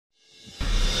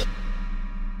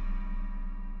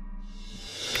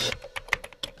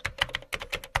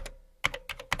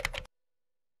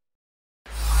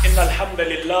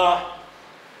الحمد لله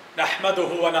نحمده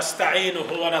ونستعينه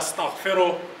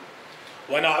ونستغفره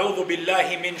ونعوذ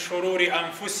بالله من شرور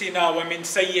أنفسنا ومن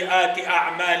سيئات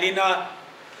أعمالنا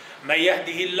من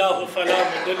يهده الله فلا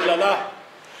مضل له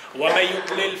ومن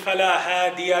يضلل فلا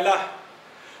هادي له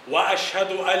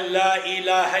وأشهد أن لا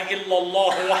إله إلا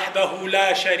الله وحده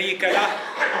لا شريك له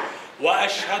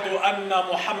وأشهد أن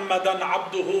محمدا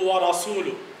عبده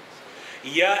ورسوله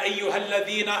يا أيها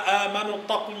الذين آمنوا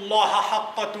اتقوا الله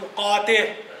حق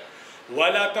تقاته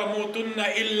ولا تموتن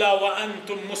إلا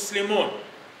وأنتم مسلمون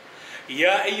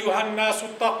يا أيها الناس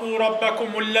اتقوا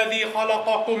ربكم الذي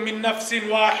خلقكم من نفس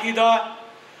واحدة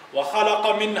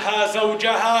وخلق منها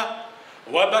زوجها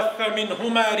وبث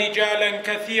منهما رجالا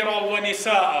كثيرا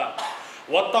ونساء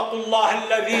واتقوا الله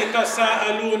الذي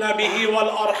تساءلون به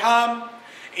والأرحام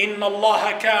إن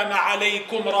الله كان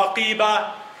عليكم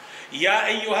رقيبا يا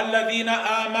أيها الذين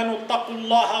آمنوا اتقوا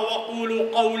الله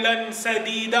وقولوا قولا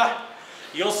سديدا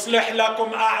يصلح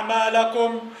لكم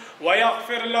أعمالكم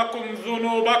ويغفر لكم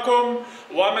ذنوبكم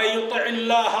ومن يطع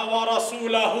الله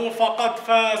ورسوله فقد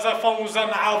فاز فوزا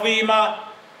عظيما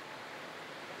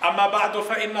أما بعد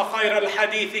فإن خير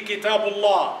الحديث كتاب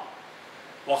الله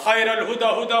وخير الهدى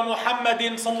هدى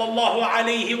محمد صلى الله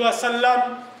عليه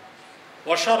وسلم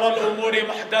وشر الأمور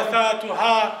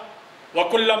محدثاتها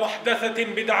وكل محدثة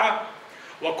بدعة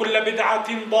وكل بدعة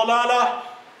ضلالة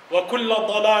وكل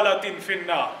ضلالة في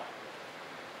النار.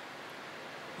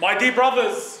 My dear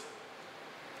brothers,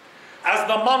 as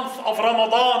the month of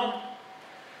Ramadan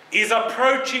is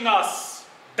approaching us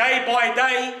day by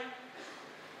day,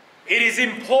 it is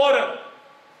important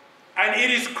and it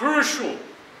is crucial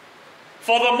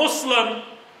for the Muslim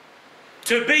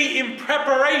to be in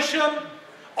preparation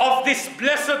of this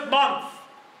blessed month.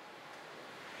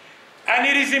 And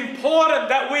it is important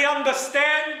that we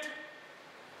understand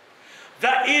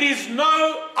that it is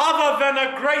no other than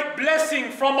a great blessing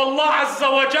from Allah Azza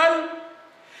wa Jal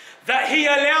that He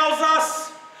allows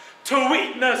us to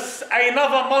witness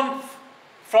another month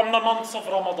from the months of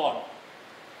Ramadan.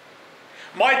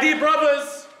 My dear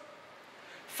brothers,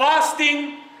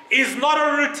 fasting is not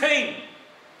a routine,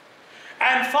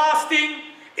 and fasting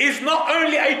is not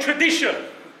only a tradition,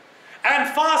 and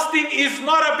fasting is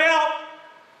not about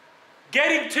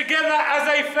getting together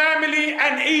as a family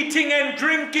and eating and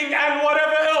drinking and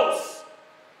whatever else.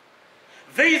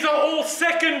 These are all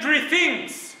secondary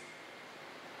things.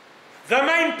 The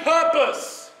main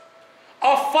purpose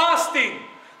of fasting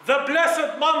the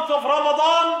blessed month of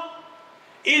Ramadan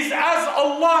is, as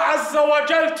Allah Azza wa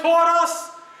Jal taught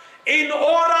us, in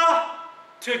order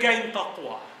to gain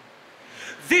taqwa.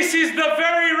 This is the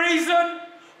very reason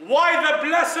why the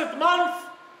blessed month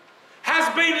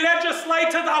has been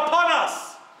legislated upon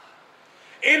us,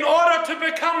 in order to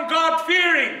become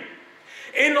God-fearing,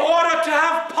 in order to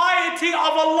have piety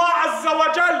of Allah Azza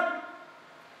wa Jal.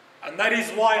 And that is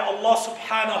why Allah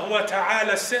subhanahu wa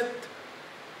ta'ala said,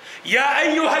 يَا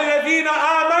أَيُّهَا الَّذِينَ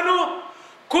آمَنُوا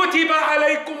كُتِبَ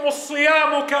عَلَيْكُمُ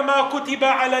الصِّيَامُ كَمَا كُتِبَ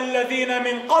عَلَى الَّذِينَ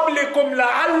مِنْ قَبْلِكُمْ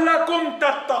لَعَلَّكُمْ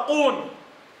تَتَّقُونَ.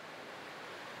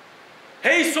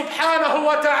 He subhanahu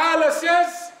wa ta'ala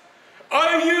says,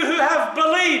 O you who have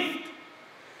believed,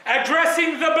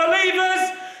 addressing the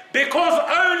believers, because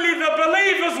only the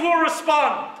believers will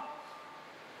respond.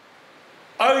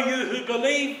 O you who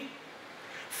believe,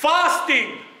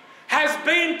 fasting has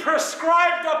been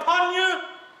prescribed upon you,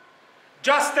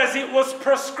 just as it was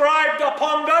prescribed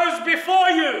upon those before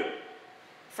you,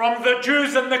 from the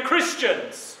Jews and the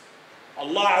Christians.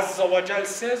 Allah Azza wa Jal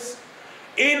says,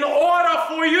 in order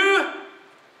for you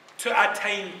to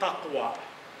attain taqwa.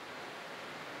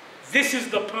 This is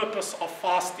the purpose of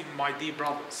fasting, my dear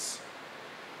brothers.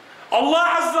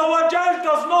 Allah Azza wa Jal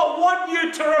does not want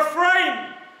you to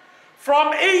refrain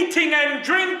from eating and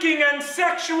drinking and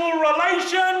sexual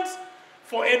relations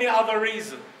for any other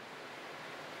reason.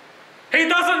 He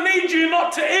doesn't need you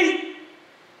not to eat,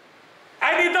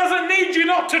 and He doesn't need you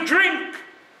not to drink,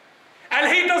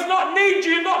 and He does not need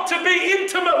you not to be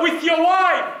intimate with your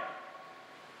wife.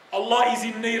 Allah is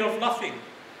in need of nothing.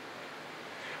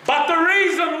 But the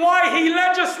reason why He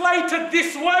legislated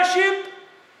this worship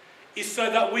is so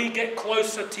that we get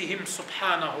closer to Him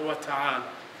subhanahu wa ta'ala.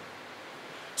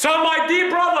 So my dear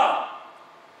brother,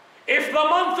 if the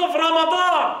month of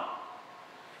Ramadan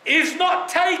is not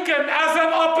taken as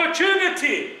an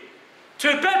opportunity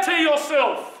to better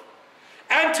yourself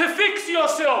and to fix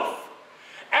yourself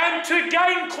and to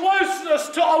gain closeness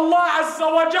to Allah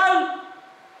Azza wa Jal,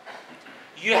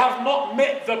 you have not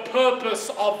met the purpose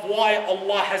of why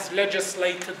Allah has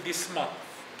legislated this month.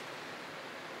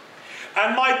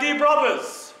 And my dear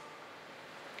brothers,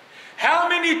 how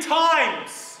many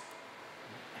times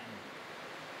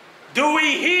Do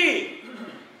we hear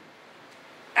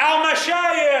our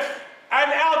mashayikh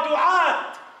and our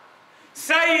du'at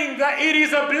saying that it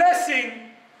is a blessing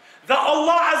that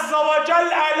Allah Azza wa Jal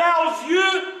allows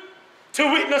you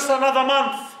to witness another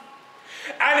month?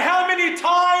 And how many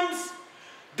times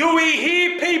do we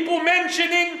hear people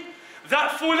mentioning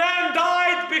that Fulan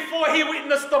died before he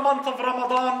witnessed the month of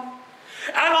Ramadan?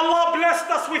 And Allah blessed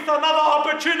us with another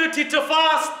opportunity to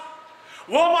fast.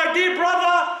 Well, my dear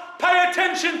brother, pay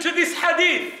attention to this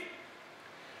hadith,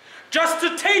 just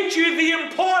to teach you the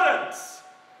importance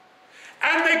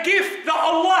and the gift that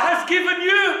Allah has given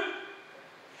you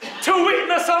to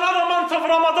witness another month of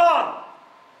Ramadan,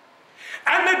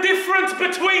 and the difference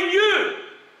between you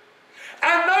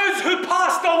and those who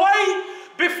passed away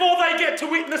before they get to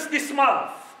witness this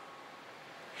month.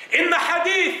 In the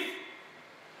hadith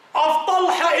of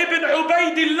Talha ibn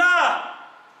Ubaidillah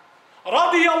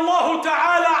radiyallahu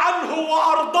ta'ala anhu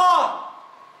wa ardah,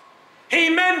 he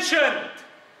mentioned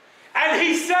and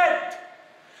he said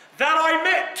that I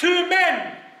met two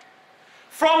men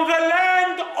from the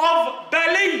land of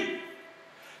Bali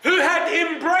who had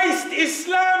embraced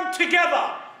Islam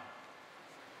together.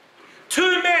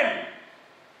 Two men,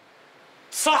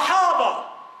 Sahaba,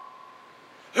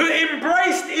 who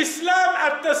embraced Islam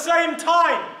at the same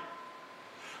time.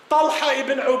 Talha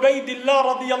ibn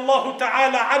Ubaidillah radiyallahu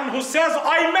ta'ala anhu says,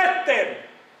 I met them.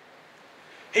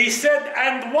 He said,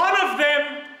 and one of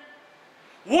them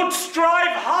would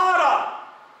strive harder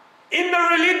in the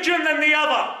religion than the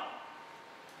other.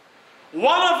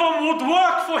 One of them would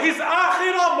work for his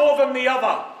akhirah more than the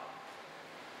other.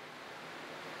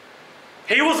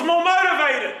 He was more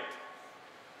motivated.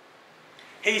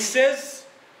 He says,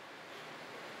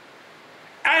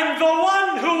 and the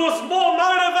one who was more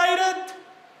motivated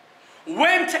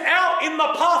went out in the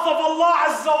path of Allah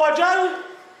Azza wa Jal,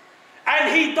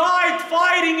 and he died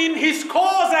fighting in his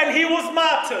cause, and he was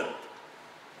martyred.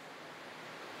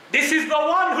 This is the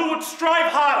one who would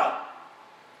strive harder.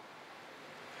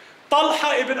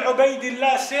 Talha ibn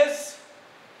Ubaidillah says,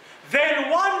 then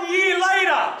 1 year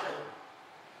later,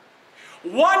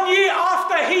 1 year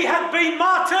after he had been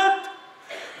martyred,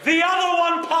 the other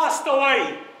one passed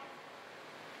away.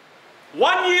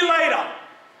 1 year later,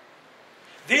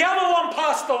 the other one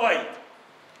passed away.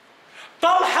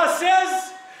 Talha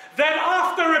says that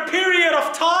after a period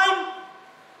of time,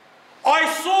 I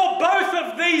saw both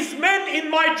of these men in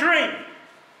my dream.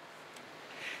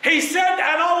 He said,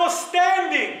 and I was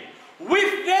standing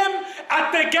with them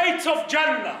at the gates of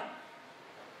Jannah.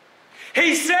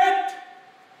 He said,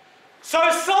 so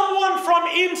someone from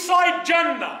inside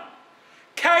Jannah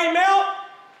came out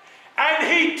and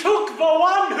he took the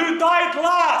one who died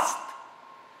last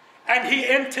and he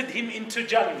entered him into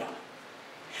Jannah.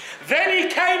 Then he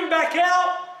came back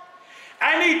out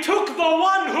and he took the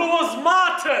one who was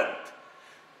martyred,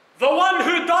 the one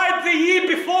who died the year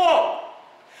before,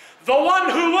 the one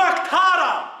who worked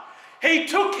harder. He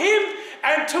took him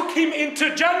and took him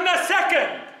into Jannah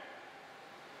second,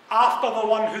 after the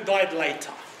one who died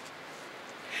later.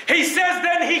 He says,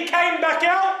 then he came back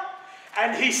out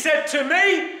and he said to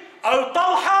me, O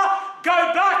Talha,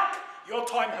 go back, your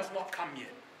time has not come yet.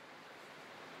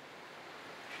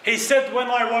 He said, when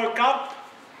I woke up,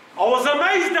 I was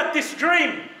amazed at this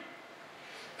dream.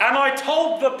 And I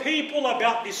told the people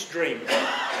about this dream.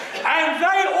 And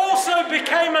they also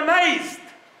became amazed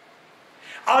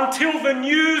until the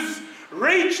news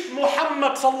reached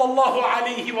Muhammad sallallahu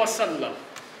alayhi wasallam.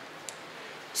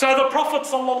 So the Prophet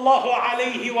sallallahu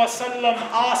alayhi wasallam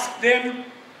asked them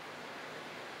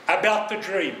about the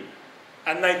dream.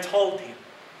 And they told him.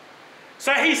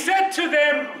 So he said to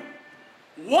them,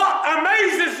 what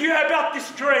amazes you about this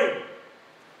dream?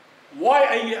 Why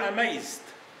are you amazed?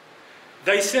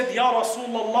 They said, Ya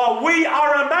Rasulullah, we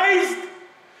are amazed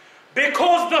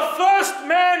because the first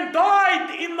man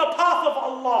died in the path of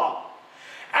Allah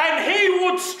and he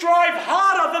would strive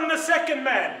harder than the second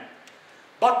man.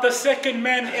 But the second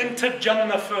man entered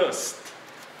Jannah first.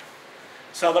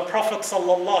 So the Prophet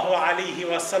sallallahu alaihi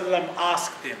wasallam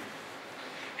asked him.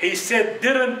 He said,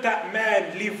 didn't that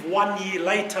man live 1 year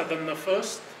later than the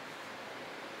first?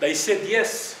 They said,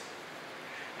 yes.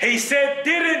 He said,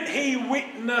 didn't he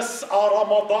witness a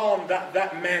Ramadan that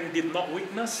that man did not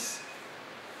witness?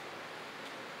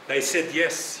 They said,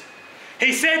 yes.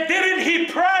 He said, didn't he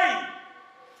pray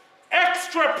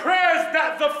extra prayers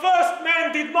that the first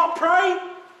man did not pray?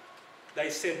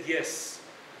 They said, yes.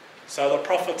 So the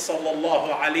Prophet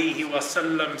sallallahu alaihi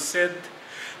wasallam said,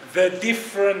 the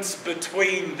difference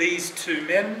between these two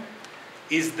men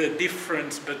is the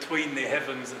difference between the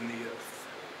heavens and the earth.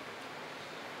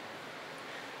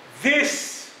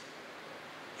 This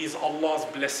is Allah's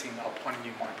blessing upon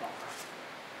you, my brother.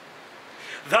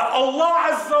 that Allah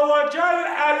Azza wa Jal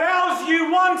allows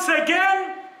you once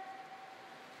again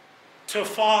to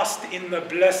fast in the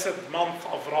blessed month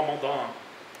of Ramadan.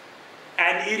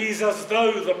 And it is as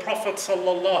though the Prophet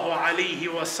sallallahu alaihi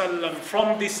wasallam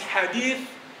from this hadith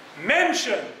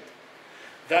mentioned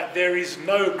that there is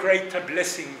no greater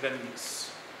blessing than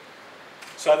this.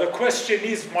 So the question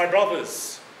is, my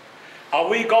brothers, are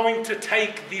we going to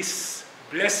take this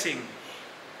blessing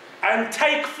and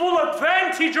take full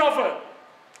advantage of it?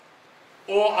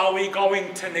 Or are we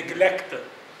going to neglect it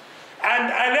and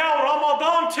allow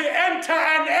Ramadan to enter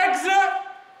and exit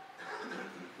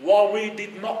while we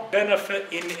did not benefit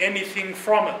in anything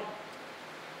from it?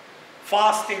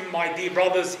 Fasting, my dear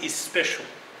brothers, is special.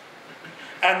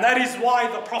 And that is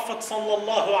why the Prophet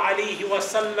sallallahu alaihi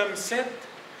wasallam said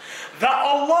that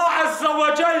Allah Azza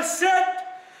wa Jal said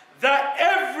that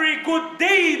every good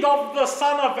deed of the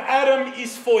son of Adam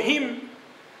is for him,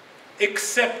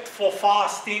 except for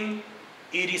fasting,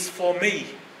 it is for me,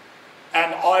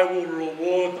 and I will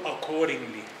reward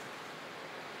accordingly.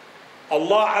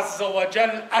 Allah Azza wa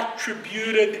Jal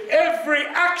attributed every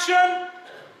action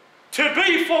to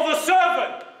be for the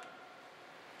servant,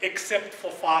 except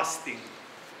for fasting.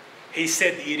 He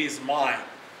said, it is mine.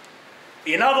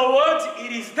 In other words,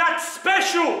 it is that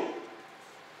special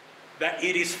that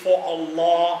it is for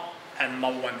Allah and no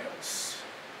one else.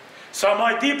 So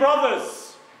my dear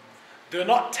brothers, do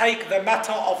not take the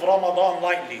matter of Ramadan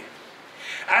lightly.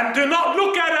 And do not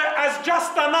look at it as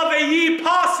just another year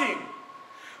passing,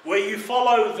 where you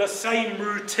follow the same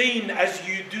routine as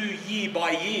you do year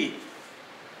by year.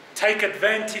 Take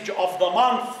advantage of the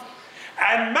month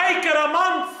and make it a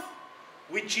month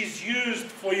which is used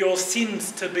for your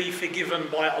sins to be forgiven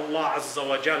by Allah Azza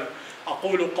wa Jal.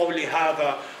 أقول قولي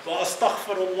هذا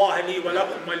وأستغفر الله لي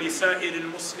ولكم ولسائر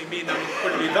المسلمين من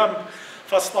كل ذنب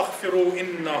فاستغفروا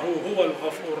إنه هو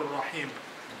الغفور الرحيم.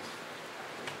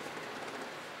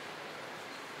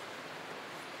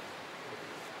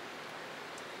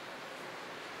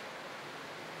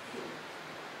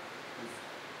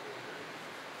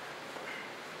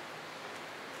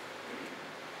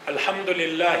 الحمد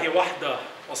لله وحده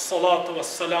والصلاة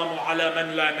والسلام على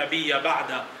من لا نبي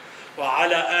بعده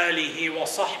وعلى آله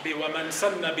وصحبه ومن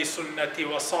سن بسنته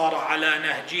وصار على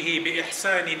نهجه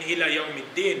بإحسان إلى يوم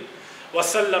الدين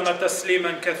وسلم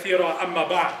تسليما كثيرا أما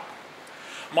بعد.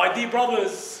 My dear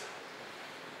brothers,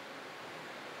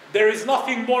 there is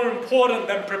nothing more important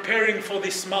than preparing for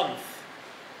this month.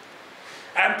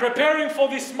 And preparing for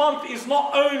this month is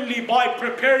not only by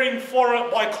preparing for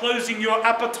it by closing your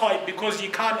appetite because you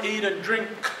can't eat and drink,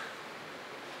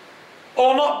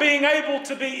 or not being able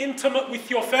to be intimate with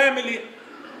your family.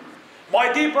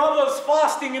 My dear brothers,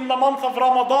 fasting in the month of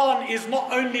Ramadan is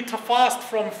not only to fast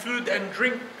from food and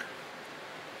drink.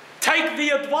 Take the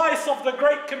advice of the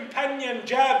great companion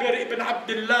Jabir ibn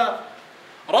Abdullah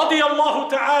radiyallahu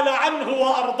ta'ala anhu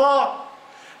wa ardah.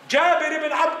 Jabir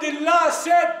ibn Abdullah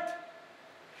said,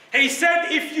 he said,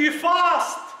 if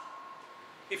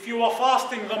you are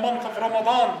fasting the month of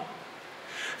Ramadan,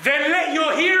 then let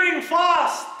your hearing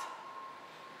fast.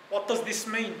 What does this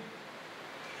mean?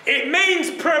 It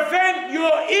means prevent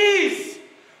your ears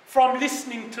from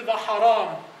listening to the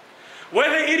haram.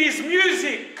 Whether it is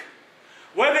music,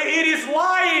 whether it is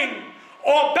lying,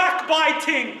 or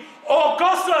backbiting, or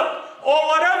gossip, or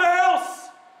whatever else.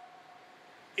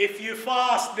 If you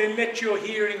fast, then let your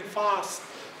hearing fast.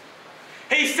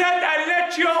 He said, and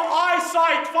let your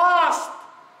eyesight fast.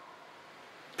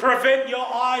 Prevent your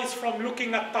eyes from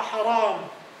looking at the haram.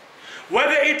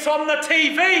 Whether it's on the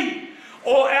TV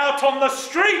or out on the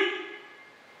street.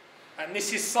 And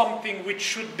this is something which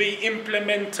should be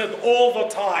implemented all the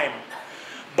time.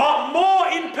 But more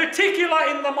in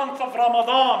particular in the month of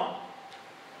Ramadan.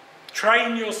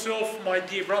 Train yourself, my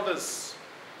dear brothers.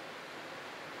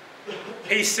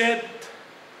 He said,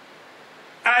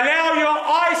 allow your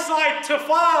eyesight to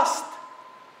fast.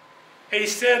 He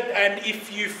said, and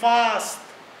if you fast,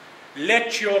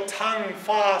 let your tongue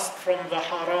fast from the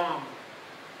haram.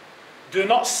 Do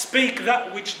not speak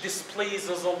that which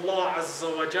displeases Allah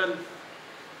Azza wa Jal.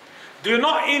 Do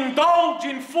not indulge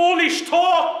in foolish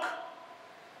talk.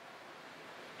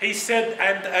 He said,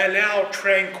 and allow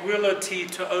tranquility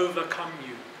to overcome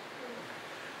you.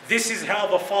 This is how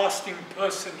the fasting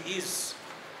person is.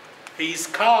 He is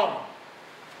calm.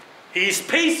 He is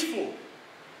peaceful.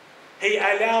 He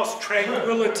allows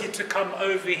tranquility to come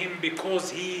over him because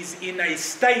he is in a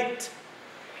state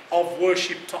of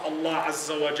worship to Allah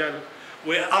Azza wa Jal.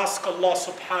 We ask Allah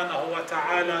subhanahu wa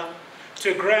ta'ala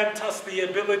to grant us the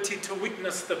ability to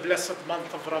witness the blessed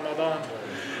month of Ramadan.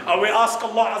 We ask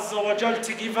Allah Azza wa Jal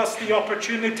to give us the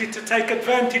opportunity to take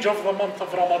advantage of the month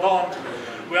of Ramadan.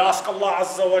 We ask Allah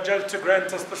Azza wa Jal to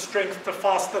grant us the strength to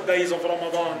fast the days of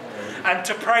Ramadan and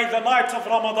to pray the night of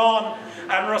Ramadan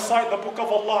and recite the book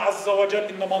of Allah Azza wa Jal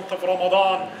in the month of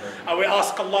Ramadan. We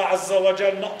ask Allah Azza wa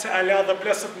Jal not to allow the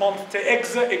blessed month to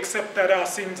exit except that our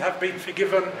sins have been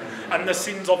forgiven and the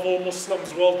sins of all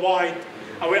Muslims worldwide.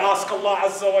 We ask Allah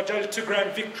Azza wa Jal to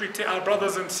grant victory to our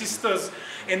brothers and sisters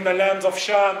in the lands of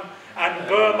Sham and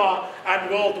Burma and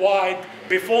worldwide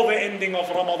before the ending of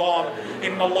Ramadan.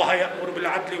 Inna Allah ya'muru bil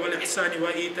adli wal ihsani wa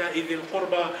ita'i dhil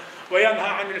qurba wa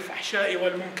yanha 'anil fahsha'i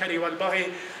wal munkari wal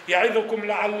baghi ya'idhukum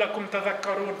la'allakum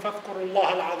tadhakkarun fadhkuru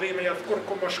Allah al-'azim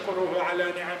yadhkurkum washkuruhu 'ala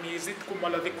ni'amihi yazidkum wa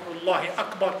la dhikrullahi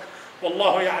akbar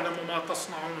wallahu ya'lamu ma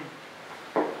tasna'un.